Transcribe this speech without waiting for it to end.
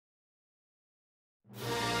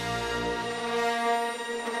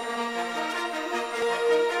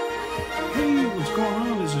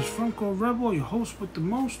Funko Rebel, your host with the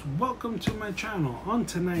most. Welcome to my channel. On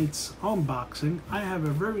tonight's unboxing, I have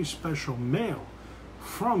a very special mail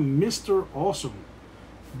from Mr. Awesome.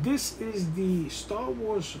 This is the Star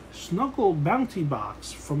Wars Snuggle Bounty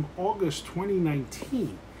Box from August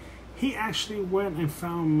 2019. He actually went and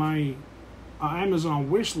found my Amazon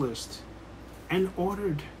wish list and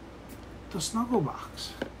ordered the Snuggle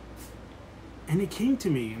Box. And it came to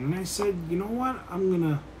me, and I said, you know what, I'm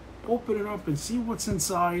gonna open it up and see what's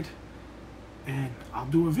inside, and I'll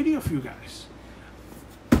do a video for you guys.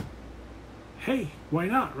 Hey, why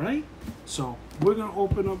not, right? So we're gonna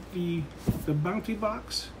open up the bounty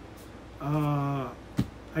box. I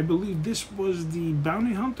believe this was the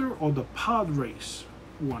bounty hunter or the pod race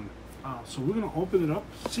one. So we're gonna open it up,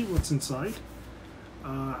 see what's inside.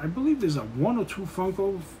 I believe there's one or two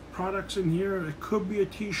Funko products in here. It could be a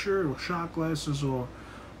t-shirt or shot glasses or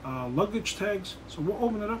luggage tags. So we'll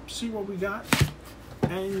open it up, see what we got,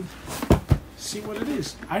 and see what it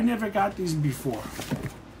is. I never got these before.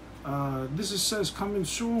 This says coming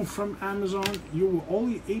soon from Amazon. You were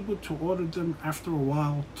only able to order them after a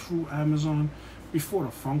while through Amazon. Before,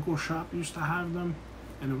 the Funko shop used to have them,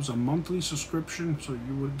 and it was a monthly subscription, so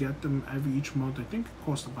you would get them each month. I think it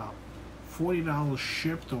cost about $40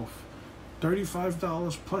 shipped, or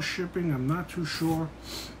 $35 plus shipping. I'm not too sure.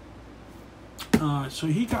 So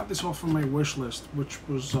he got this off of my wish list, which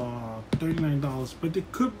was $39. But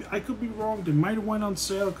I could be wrong. They might have went on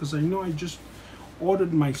sale, because I know I just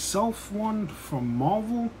ordered myself one from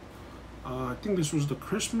Marvel. I think this was the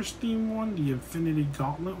Christmas theme one, the Infinity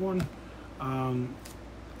Gauntlet one.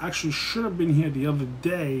 Actually should have been here the other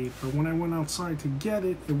day, but when I went outside to get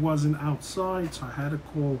it, it wasn't outside, so I had to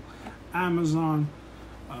call Amazon.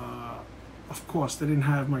 Of course, they didn't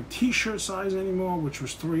have my t-shirt size anymore, which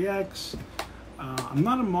was 3X. I'm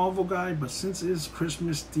not a Marvel guy, but since it is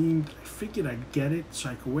Christmas themed, I figured I'd get it so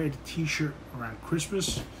I could wear the t-shirt around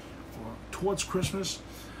Christmas or towards Christmas.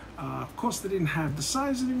 Of course, they didn't have the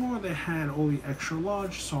size anymore. They had only extra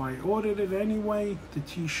large, so I ordered it anyway. The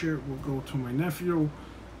t-shirt will go to my nephew.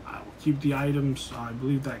 I will keep the items. I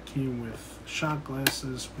believe that came with shot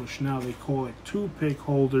glasses, which now they call it toothpick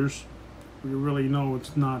holders. We really know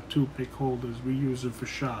it's not toothpick holders. We use it for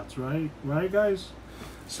shots, right? Right, guys?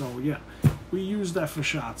 So, yeah, we use that for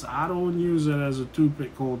shots. I don't use it as a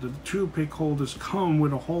toothpick holder. The toothpick holders come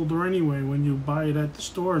with a holder anyway when you buy it at the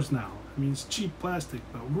stores now. I mean, it's cheap plastic,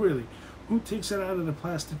 but really, who takes it out of the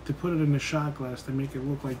plastic to put it in a shot glass to make it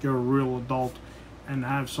look like you're a real adult and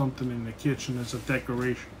have something in the kitchen as a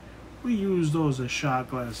decoration? We use those as shot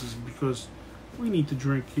glasses because we need to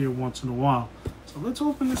drink here once in a while. So let's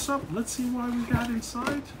open this up. Let's see what we got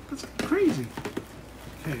inside. That's crazy.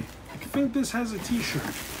 Okay, I think this has a t-shirt.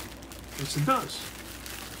 Yes, it does.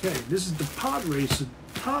 Okay, this is the pod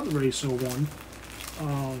racer one.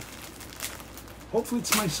 Hopefully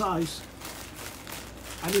it's my size.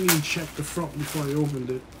 I didn't even check the front before I opened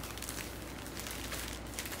it.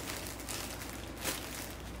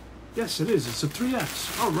 Yes, it is. It's a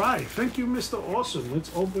 3X. All right. Thank you, Mr. Awesome.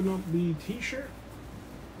 Let's open up the t-shirt.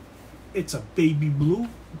 It's a baby blue.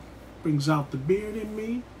 Brings out the beard in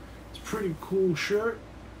me. It's a pretty cool shirt.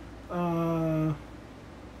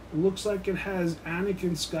 Looks like it has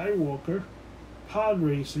Anakin Skywalker, pod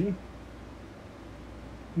racing,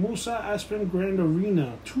 Musa Aspen Grand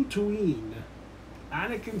Arena, Tatooine,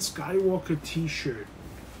 Anakin Skywalker t-shirt.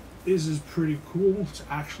 This is pretty cool. It's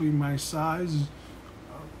actually my size.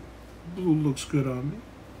 Blue looks good on me.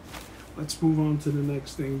 Let's move on to the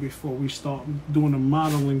next thing before we start doing a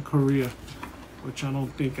modeling career, which I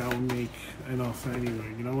don't think I'll make enough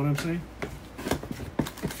anyway. You know what I'm saying?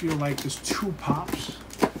 I feel like there's two pops.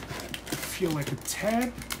 I feel like a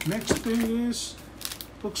tag. Next thing is,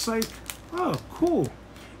 looks like, oh, cool.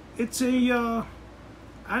 It's a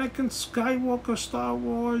Anakin Skywalker Star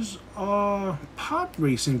Wars pod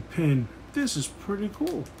racing pin. This is pretty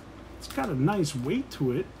cool. It's got a nice weight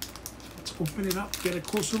to it. Let's open it up, get a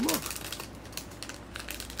closer look.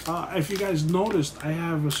 If you guys noticed, I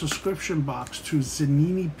have a subscription box to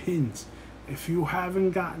Zanini Pins. If you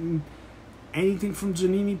haven't gotten anything from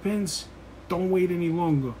Zanini Pins, don't wait any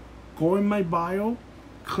longer. Go in my bio,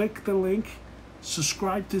 click the link,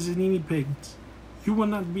 subscribe to Zanini Pins. You will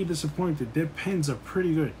not be disappointed. Their pins are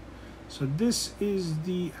pretty good. So this is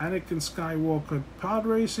the Anakin Skywalker pod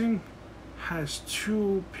racing. Has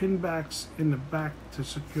two pin backs in the back to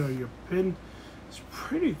secure your pin. It's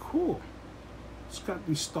pretty cool. It's got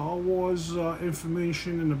the Star Wars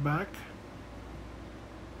information in the back.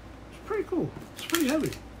 It's pretty cool. It's pretty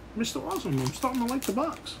heavy. Mr. Awesome, I'm starting to like the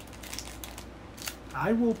box.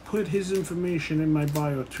 I will put his information in my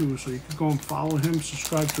bio too, so you can go and follow him,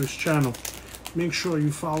 subscribe to his channel. make sure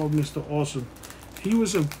you follow Mr. Awesome. He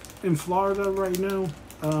was in Florida right now.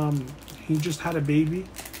 He just had a baby.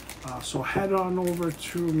 So head on over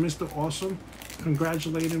to Mr. Awesome.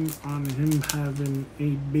 Congratulate him on him having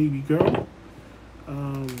a baby girl.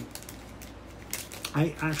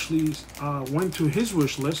 I actually went to his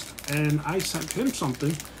wish list and I sent him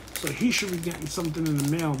something. So he should be getting something in the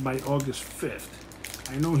mail by August 5th.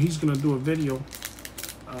 I know he's going to do a video.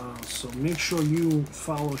 So make sure you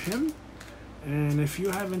follow him. And if you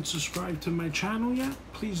haven't subscribed to my channel yet,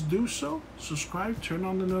 please do so. Subscribe, turn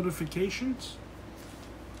on the notifications,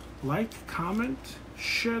 like, comment,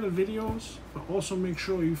 share the videos, but also make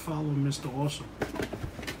sure you follow Mr. Awesome.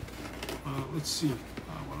 Let's see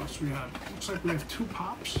what else we have. Looks like we have 2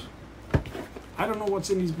 pops. I don't know what's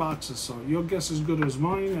in these boxes, so your guess is good as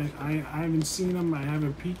mine. I haven't seen them. I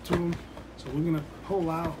haven't peeked to them. So we're going to pull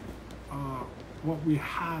out what we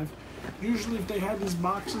have. Usually if they had these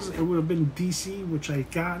boxes, it would have been DC, which I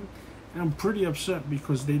got. And I'm pretty upset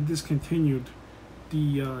because they discontinued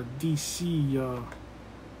the DC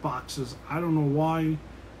boxes. I don't know why.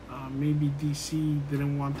 Maybe DC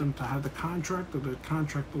didn't want them to have the contract, or the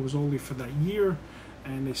contract was only for that year,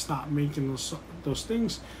 and they stopped making those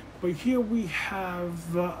things. But here we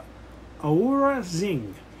have Aura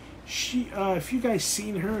Zing. She, if you guys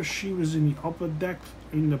seen her, she was in the upper deck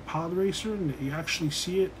in the pod racer, and you actually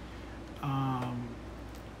see it.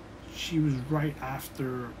 She was right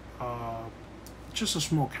after just a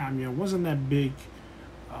small cameo. It wasn't that big.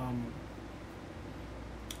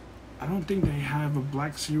 I don't think they have a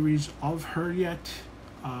black series of her yet,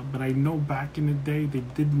 but I know back in the day they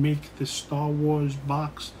did make the Star Wars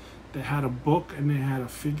box. They had a book and they had a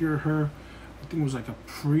figure of her. I think it was like a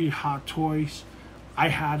pre-Hot Toys. I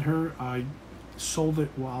had her. I sold it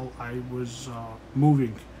while I was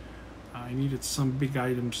moving. I needed some big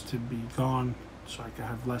items to be gone so I could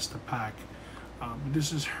have less to pack. But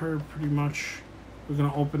this is her pretty much. We're going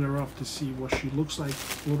to open her up to see what she looks like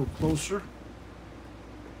a little closer.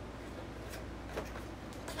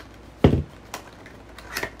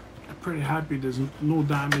 Pretty happy there's no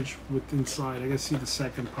damage with inside. I can see the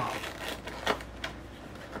second pop.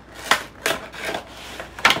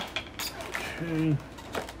 Okay.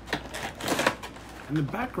 In the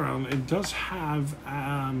background, it does have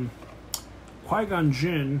Qui-Gon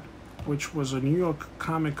Jinn, which was a New York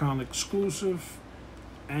Comic Con exclusive,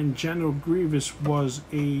 and General Grievous was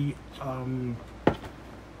a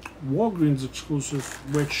Walgreens exclusive,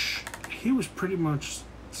 which he was pretty much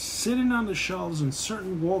sitting on the shelves, and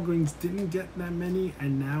certain Walgreens didn't get that many,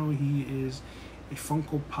 and now he is a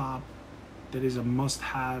Funko Pop that is a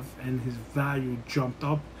must-have, and his value jumped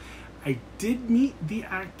up. I did meet the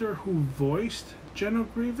actor who voiced General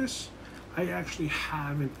Grievous. I actually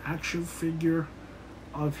have an action figure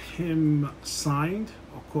of him signed,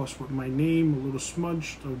 of course with my name, a little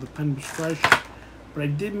smudge, so the pen was fresh. But I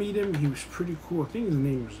did meet him. He was pretty cool. I think his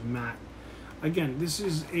name was Matt. Again, this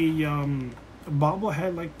is a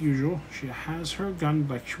bobblehead like usual. She has her gun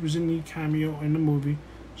like she was in the cameo in the movie.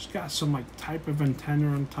 She's got some like type of antenna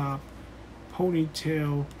on top,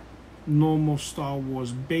 ponytail, normal Star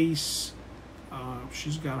Wars base.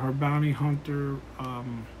 She's got her bounty hunter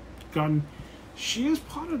gun. She is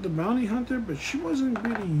part of the bounty hunter, but she wasn't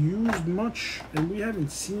really used much, and we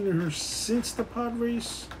haven't seen her since the pod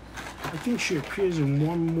race. I think she appears in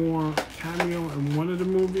one more cameo in one of the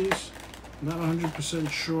movies. Not 100%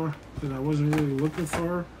 sure, because I wasn't really looking for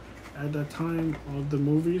her at that time of the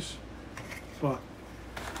movies. But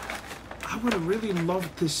I would have really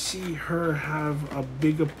loved to see her have a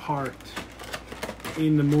bigger part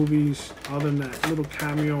in the movies, other than that little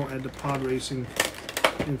cameo at the pod racing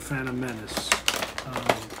in Phantom Menace.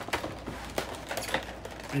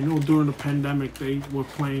 I know during the pandemic they were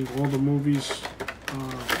playing all the movies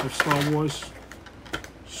of Star Wars.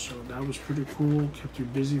 So that was pretty cool, kept you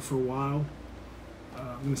busy for a while.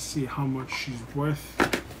 I'm going to see how much she's worth.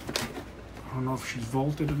 I don't know if she's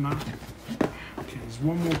vaulted or not. Okay, there's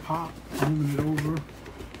one more pop, moving it over.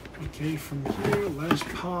 Okay, from here, last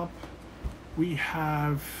pop, we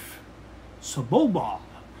have Sabobal.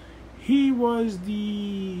 He was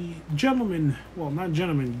the gentleman, well not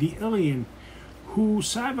gentleman, the alien who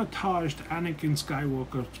sabotaged Anakin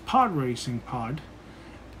Skywalker's pod racing pod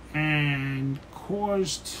and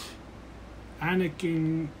caused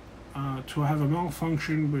Anakin to have a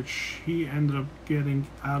malfunction, which he ended up getting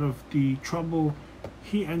out of the trouble.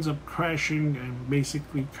 He ends up crashing and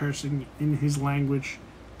basically cursing in his language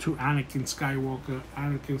to Anakin Skywalker.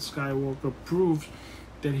 Anakin Skywalker proves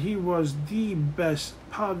that he was the best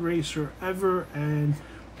pod racer ever and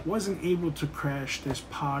wasn't able to crash this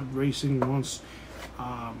pod racing once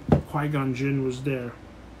Qui-Gon Jinn was there.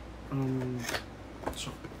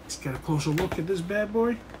 So let's get a closer look at this bad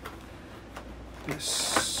boy.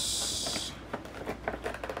 This.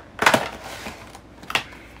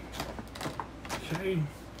 Okay.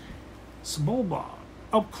 Smugglers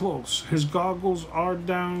up close. His goggles are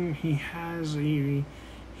down. He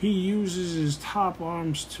uses his top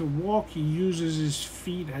arms to walk. He uses his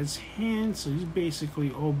feet as hands. So he's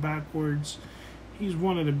basically all backwards. He's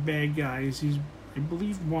one of the bad guys. He's, I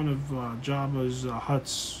believe, one of Jabba's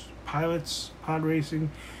Hutt's pilots, pod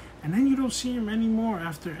racing. And then you don't see him anymore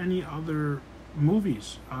after any other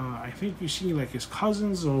movies. I think you see like his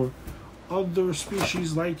cousins or other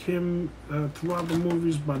species like him throughout the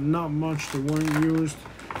movies, but not much. They weren't used.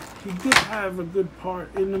 He did have a good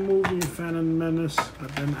part in the movie Phantom Menace,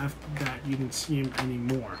 but then after that you didn't see him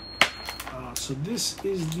anymore. So this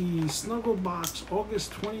is the Snuggle Box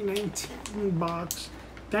August 2019 box.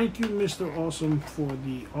 Thank you, Mr. Awesome, for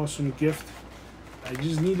the awesome gift. I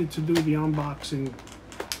just needed to do the unboxing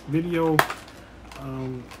video.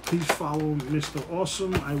 Please follow Mr.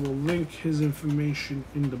 Awesome. I will link his information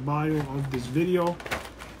in the bio of this video.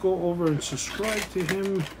 Go over and subscribe to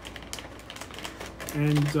him.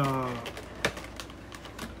 And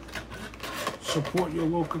support your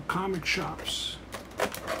local comic shops,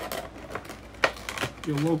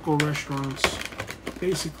 your local restaurants.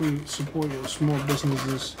 Basically, support your small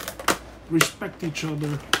businesses. Respect each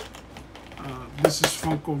other. This is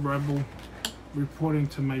Funko Rebel reporting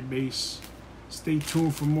to my base. Stay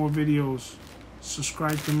tuned for more videos.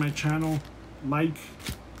 Subscribe to my channel. Like,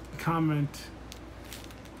 comment,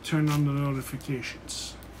 turn on the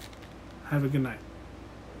notifications. Have a good night.